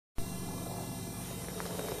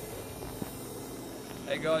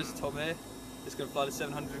Hey guys, Tom here. Just going to fly the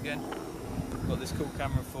 700 again. Got this cool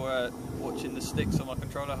camera for watching the sticks on my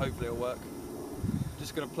controller. Hopefully it'll work.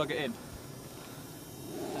 Just going to plug it in.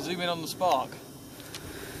 Zoom in on the spark.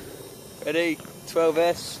 Ready?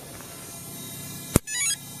 12S.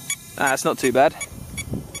 Ah, it's not too bad.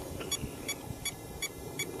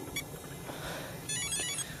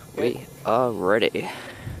 We are ready.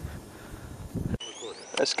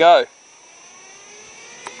 Let's go.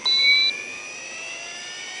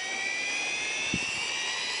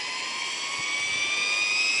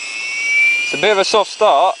 It's a bit of a soft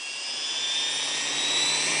start.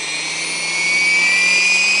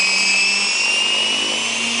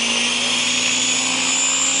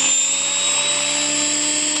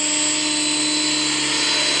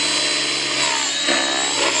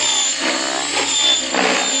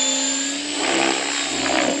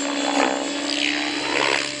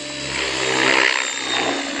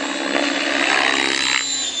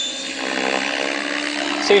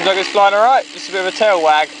 Seems like it's flying alright, just a bit of a tail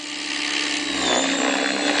wag.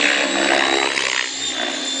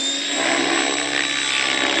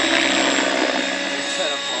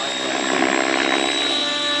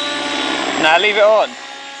 Now leave it on.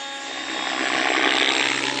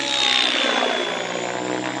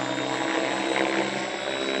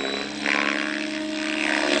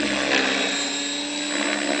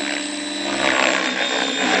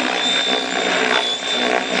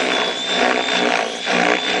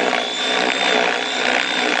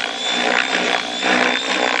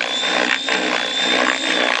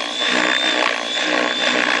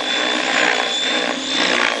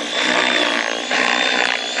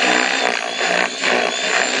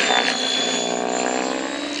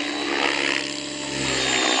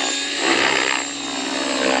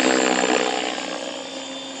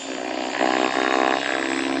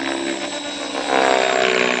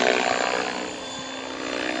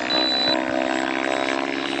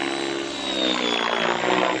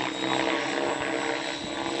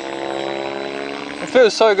 It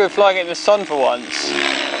feels so good flying it in the sun for once.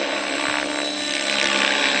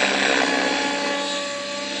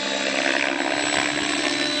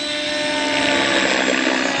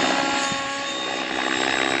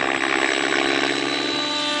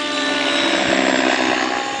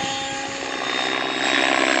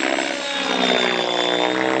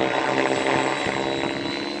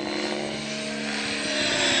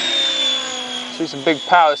 See some big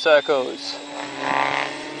power circles.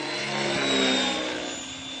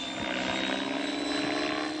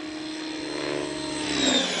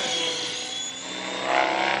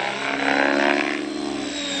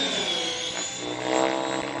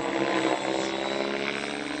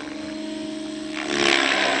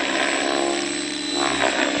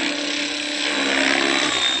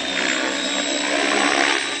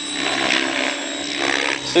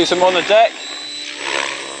 See some on the deck,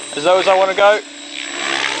 as low as I want to go.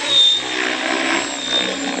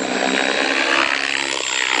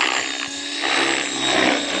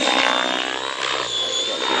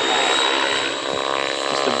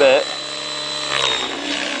 Just a bit.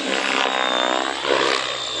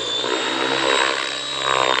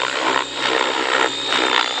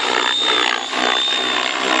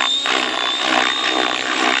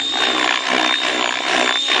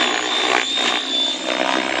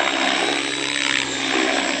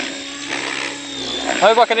 I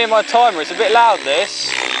hope I can hear my timer, it's a bit loud this.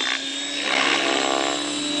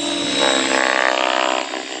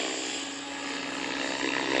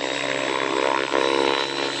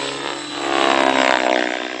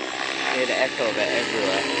 Hear the echo of it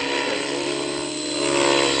everywhere.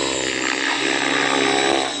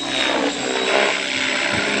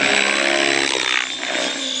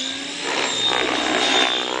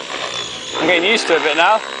 I'm getting used to it a bit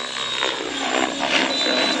now.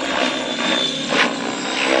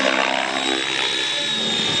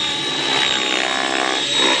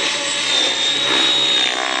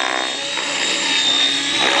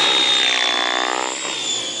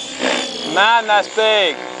 Man, that's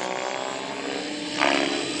big.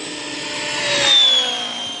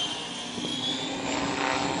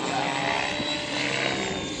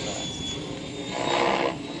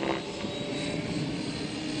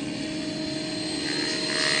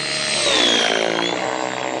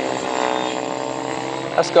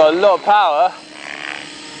 That's got a lot of power.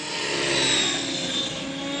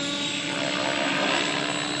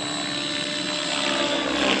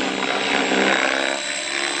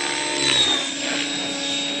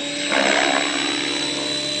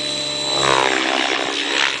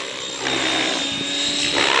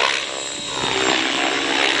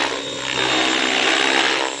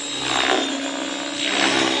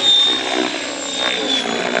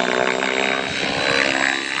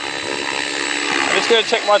 going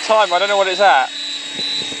to check my time. I don't know what it's at.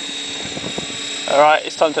 Alright,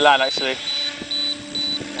 it's time to land actually.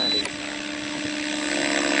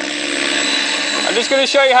 I'm just going to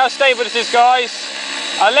show you how stable this is, guys.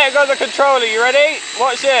 I'll let go of the controller. You ready?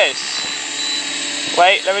 Watch this.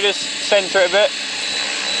 Wait, let me just centre it a bit.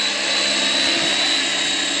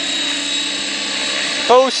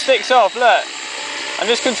 Full sticks off, look. I'm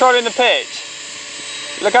just controlling the pitch.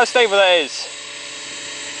 Look how stable that is.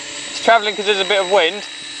 It's travelling because there's a bit of wind.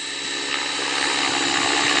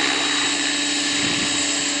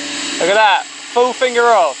 Look at that, full finger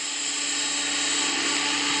off.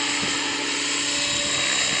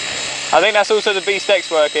 I think that's also the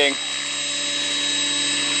BeastX working.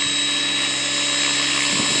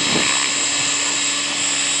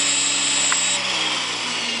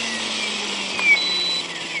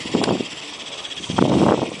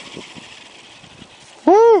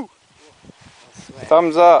 Woo!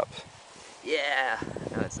 Thumbs up. Yeah.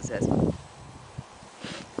 No, it's successful.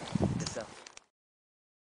 Good stuff.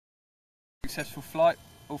 Successful flight,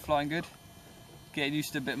 all flying good. Getting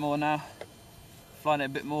used to it a bit more now. Flying it a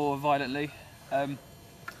bit more violently. I've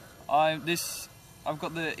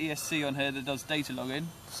got the ESC on here that does data logging,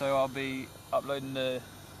 so I'll be uploading the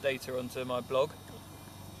data onto my blog.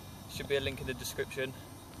 Should be a link in the description.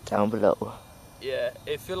 Down below. Yeah,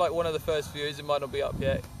 if you're like one of the first viewers, it might not be up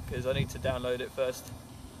yet because I need to download it first,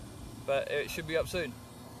 but it should be up soon.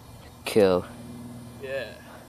 Cool. Yeah.